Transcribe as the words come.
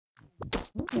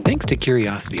Thanks to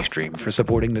CuriosityStream for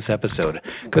supporting this episode.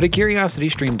 Go to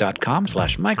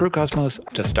curiositystream.com/microcosmos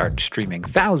to start streaming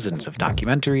thousands of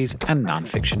documentaries and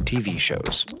nonfiction TV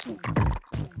shows.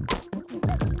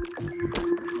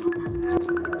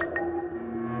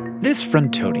 This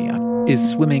Frontonia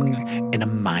is swimming in a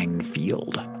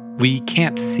minefield. We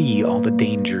can't see all the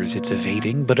dangers it's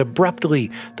evading, but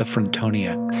abruptly the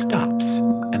Frontonia stops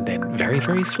and then very,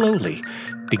 very slowly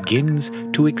begins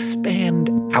to expand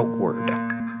outward.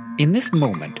 In this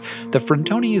moment, the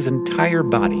Frontonia's entire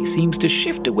body seems to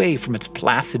shift away from its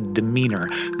placid demeanor.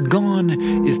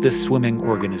 Gone is the swimming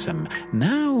organism.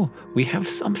 Now we have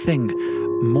something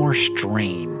more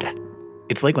strained.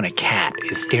 It's like when a cat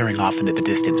is staring off into the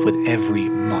distance with every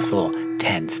muscle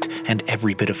tensed and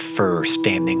every bit of fur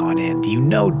standing on end. You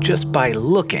know just by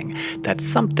looking that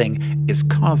something is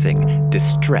causing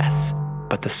distress,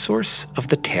 but the source of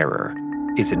the terror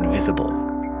is invisible.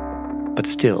 But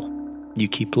still, you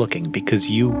keep looking because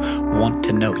you want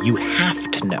to know, you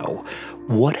have to know,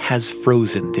 what has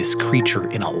frozen this creature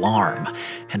in alarm,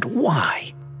 and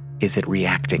why is it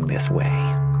reacting this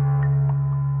way?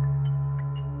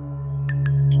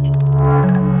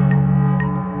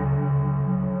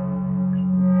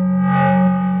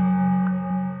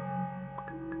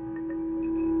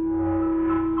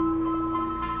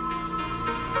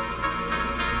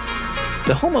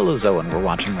 The homolozoan we're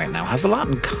watching right now has a lot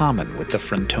in common with the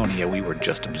Frontonia we were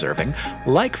just observing.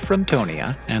 Like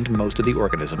Frontonia and most of the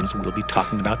organisms we'll be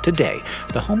talking about today,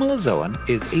 the homolozoan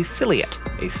is a ciliate,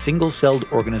 a single-celled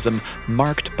organism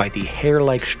marked by the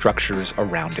hair-like structures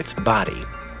around its body.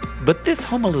 But this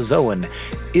homolozoan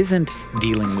isn't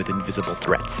dealing with invisible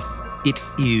threats. It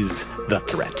is the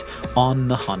threat, on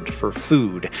the hunt for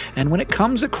food. And when it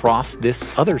comes across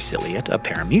this other ciliate, a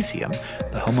paramecium,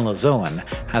 the homolozoan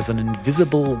has an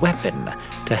invisible weapon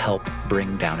to help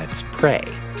bring down its prey.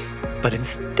 But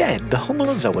instead, the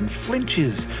homolozoan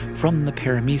flinches from the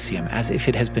paramecium as if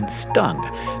it has been stung,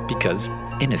 because,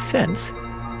 in a sense,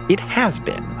 it has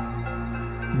been.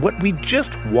 What we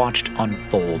just watched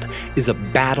unfold is a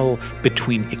battle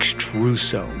between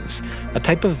extrusomes, a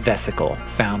type of vesicle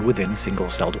found within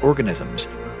single-celled organisms.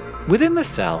 Within the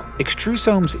cell,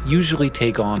 extrusomes usually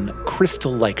take on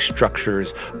crystal-like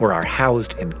structures or are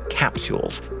housed in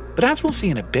capsules. But as we'll see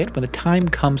in a bit, when the time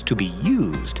comes to be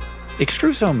used,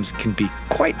 extrusomes can be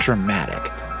quite dramatic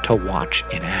to watch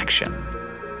in action.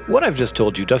 What I've just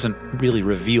told you doesn't really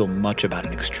reveal much about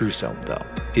an extrusome, though.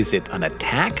 Is it an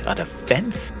attack, a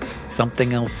defense,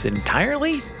 something else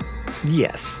entirely?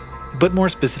 Yes, but more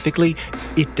specifically,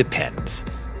 it depends.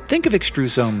 Think of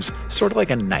extrusomes sort of like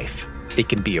a knife. It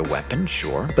can be a weapon,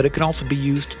 sure, but it can also be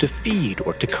used to feed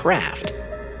or to craft.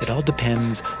 It all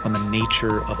depends on the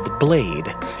nature of the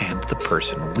blade and the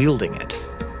person wielding it.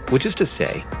 Which is to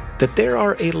say that there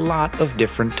are a lot of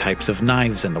different types of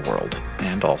knives in the world,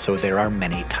 and also there are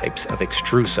many types of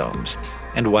extrusomes.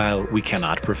 And while we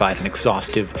cannot provide an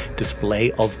exhaustive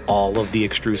display of all of the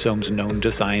extrusomes known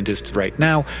to scientists right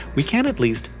now, we can at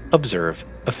least observe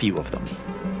a few of them.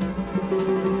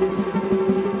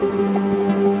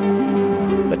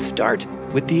 Let's start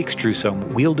with the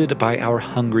extrusome wielded by our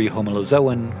hungry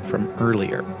homolozoan from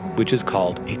earlier, which is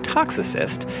called a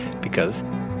toxicyst because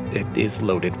it is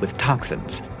loaded with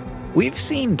toxins. We've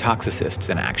seen toxicists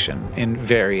in action in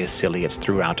various ciliates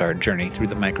throughout our journey through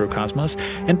the microcosmos,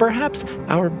 and perhaps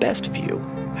our best view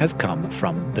has come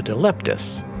from the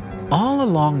Dileptus. All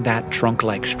along that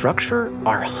trunk-like structure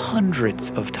are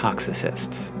hundreds of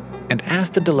toxicists. And as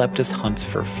the Dileptus hunts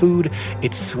for food,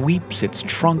 it sweeps its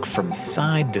trunk from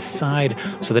side to side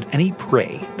so that any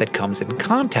prey that comes in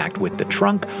contact with the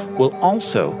trunk will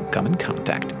also come in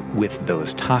contact with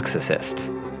those toxicists.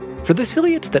 For the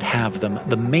ciliates that have them,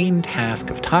 the main task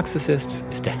of toxicists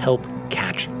is to help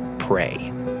catch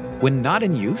prey. When not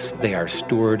in use, they are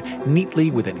stored neatly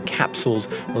within capsules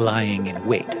lying in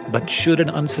wait. But should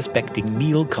an unsuspecting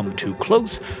meal come too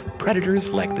close, predators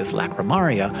like this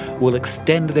Lacrimaria will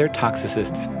extend their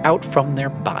toxicists out from their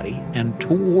body and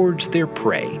towards their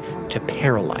prey to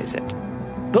paralyze it.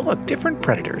 But look, different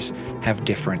predators have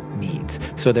different needs,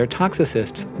 so their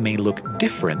toxicists may look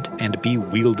different and be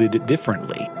wielded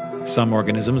differently. Some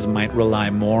organisms might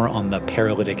rely more on the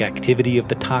paralytic activity of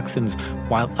the toxins,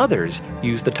 while others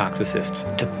use the toxicists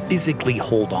to physically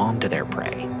hold on to their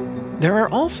prey. There are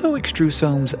also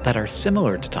extrusomes that are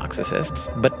similar to toxicists,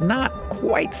 but not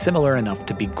quite similar enough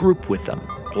to be grouped with them,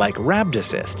 like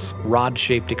rhabdocysts,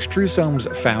 rod-shaped extrusomes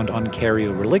found on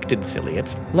cariorelictid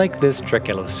ciliates, like this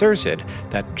Trachelocyrsid,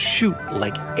 that shoot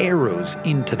like arrows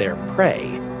into their prey.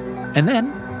 And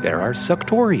then There are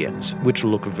suctorians, which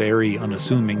look very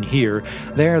unassuming here.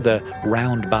 They're the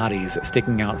round bodies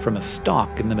sticking out from a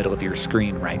stalk in the middle of your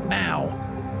screen right now.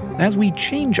 As we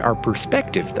change our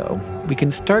perspective, though, we can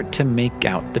start to make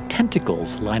out the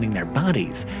tentacles lining their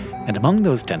bodies, and among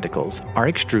those tentacles are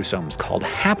extrusomes called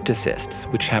haptocysts,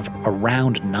 which have a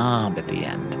round knob at the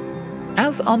end.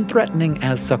 As unthreatening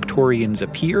as suctorians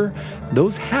appear,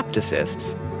 those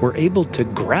haptocysts were able to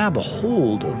grab a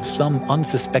hold of some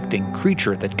unsuspecting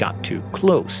creature that got too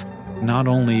close. Not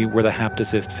only were the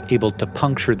haptocysts able to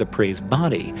puncture the prey's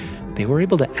body, they were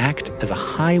able to act as a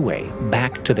highway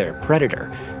back to their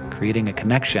predator, creating a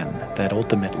connection that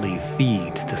ultimately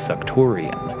feeds the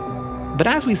suctorian. But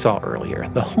as we saw earlier,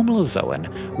 the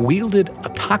Homolozoan wielded a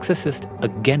toxicist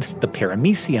against the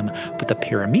paramecium, but the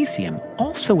paramecium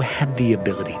also had the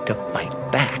ability to fight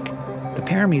back. The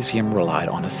paramecium relied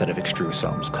on a set of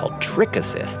extrusomes called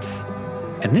trichocysts.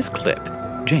 In this clip,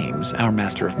 James, our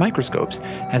master of microscopes,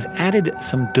 has added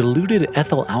some diluted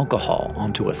ethyl alcohol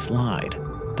onto a slide.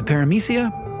 The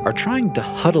paramecia are trying to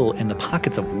huddle in the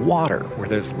pockets of water where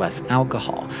there's less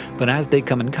alcohol, but as they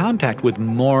come in contact with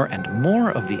more and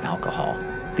more of the alcohol,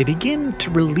 they begin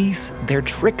to release their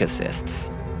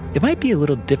trichocysts. It might be a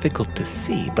little difficult to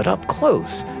see, but up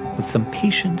close, with some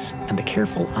patience and a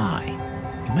careful eye,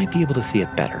 you might be able to see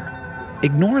it better.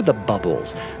 Ignore the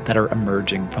bubbles that are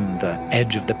emerging from the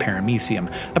edge of the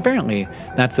paramecium. Apparently,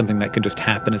 that's something that can just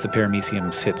happen as a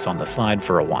paramecium sits on the slide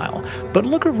for a while, but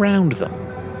look around them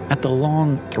at the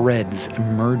long threads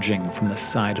emerging from the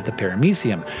side of the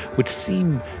paramecium, which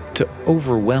seem to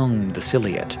overwhelm the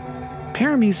ciliate.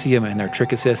 Paramecium and their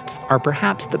trichocysts are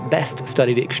perhaps the best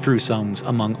studied extrusomes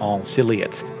among all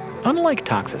ciliates. Unlike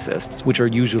toxicists, which are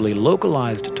usually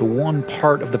localized to one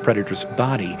part of the predator's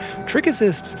body,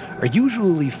 trichocysts are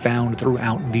usually found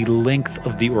throughout the length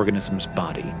of the organism's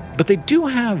body. But they do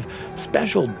have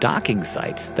special docking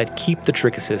sites that keep the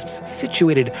trichocysts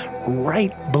situated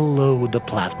right below the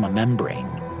plasma membrane.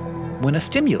 When a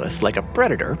stimulus like a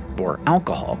predator or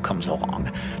alcohol comes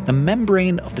along, the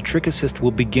membrane of the trichocyst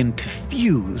will begin to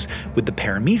fuse with the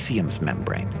paramecium's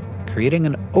membrane, creating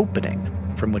an opening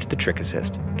from which the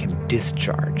trichocyst can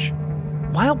discharge.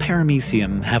 While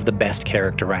paramecium have the best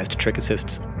characterized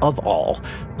trichocysts of all,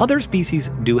 other species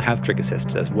do have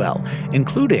trichocysts as well,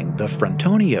 including the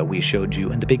Frontonia we showed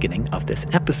you in the beginning of this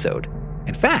episode.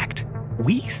 In fact,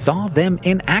 we saw them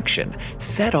in action,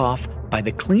 set off by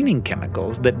the cleaning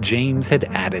chemicals that James had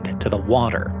added to the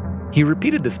water. He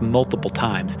repeated this multiple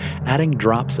times, adding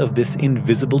drops of this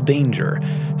invisible danger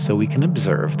so we can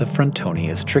observe the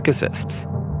Frontonia's trichocysts.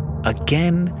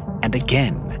 Again and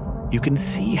again, you can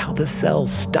see how the cell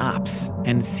stops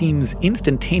and seems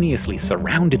instantaneously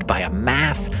surrounded by a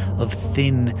mass of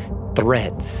thin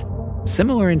threads.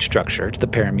 Similar in structure to the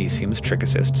paramecium's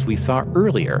trichocysts we saw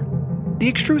earlier,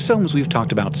 the extrusomes we've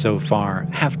talked about so far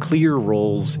have clear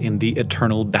roles in the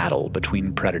eternal battle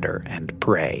between predator and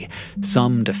prey.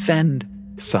 Some defend,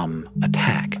 some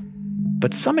attack.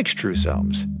 But some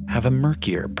extrusomes have a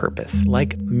murkier purpose,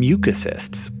 like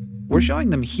mucocysts. We're showing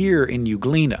them here in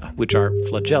Euglena, which are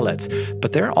flagellates,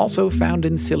 but they're also found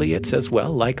in ciliates as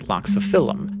well, like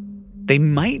Loxophyllum. They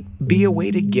might be a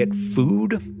way to get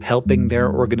food, helping their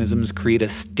organisms create a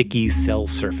sticky cell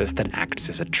surface that acts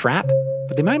as a trap,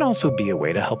 but they might also be a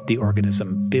way to help the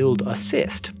organism build a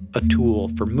cyst, a tool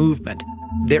for movement.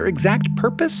 Their exact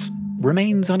purpose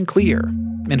remains unclear.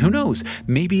 And who knows,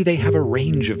 maybe they have a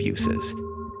range of uses.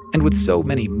 And with so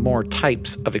many more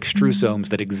types of extrusomes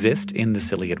that exist in the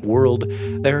ciliate world,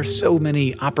 there are so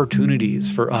many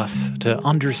opportunities for us to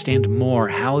understand more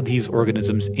how these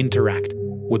organisms interact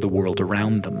with the world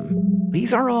around them.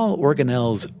 These are all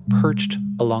organelles perched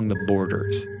along the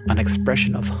borders, an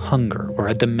expression of hunger or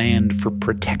a demand for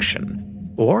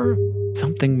protection, or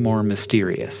something more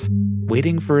mysterious,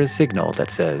 waiting for a signal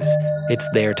that says it's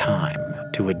their time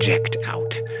to eject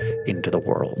out into the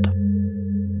world.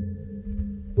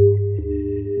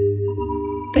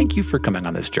 Thank you for coming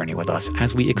on this journey with us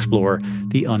as we explore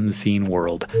the unseen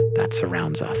world that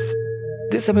surrounds us.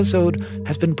 This episode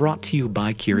has been brought to you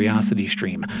by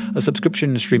CuriosityStream, a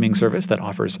subscription streaming service that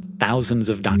offers thousands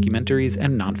of documentaries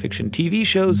and nonfiction TV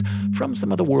shows from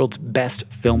some of the world's best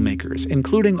filmmakers,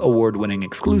 including award-winning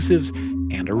exclusives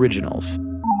and originals.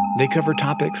 They cover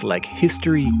topics like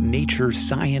history, nature,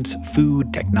 science,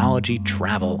 food, technology,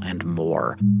 travel, and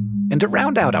more. And to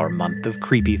round out our month of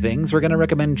creepy things, we're going to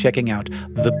recommend checking out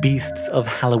The Beasts of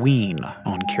Halloween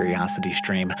on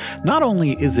CuriosityStream. Not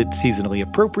only is it seasonally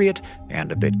appropriate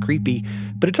and a bit creepy,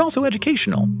 but it's also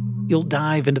educational. You'll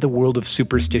dive into the world of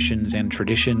superstitions and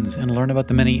traditions and learn about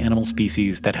the many animal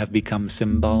species that have become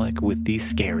symbolic with the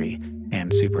scary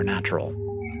and supernatural.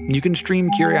 You can stream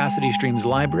CuriosityStream's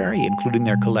library, including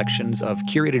their collections of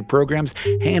curated programs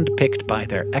handpicked by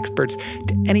their experts,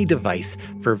 to any device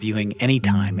for viewing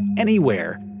anytime,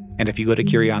 anywhere. And if you go to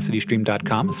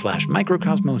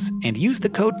curiositystream.com/microcosmos and use the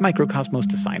code microcosmos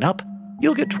to sign up,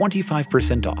 you'll get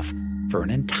 25% off for an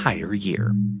entire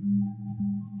year.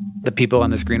 The people on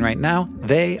the screen right now,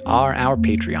 they are our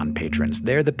Patreon patrons.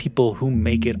 They're the people who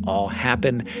make it all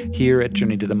happen here at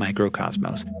Journey to the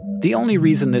Microcosmos. The only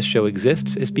reason this show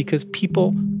exists is because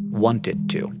people want it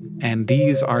to. And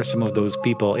these are some of those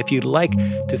people. If you'd like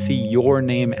to see your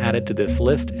name added to this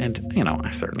list, and,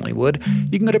 I certainly would,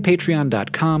 you can go to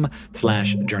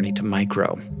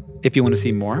patreon.com/journeytomicro. If you want to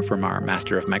see more from our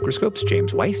master of microscopes,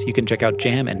 James Weiss, you can check out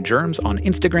Jam and Germs on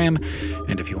Instagram.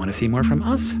 And if you want to see more from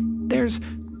us, there's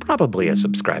probably a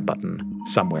subscribe button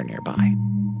somewhere nearby.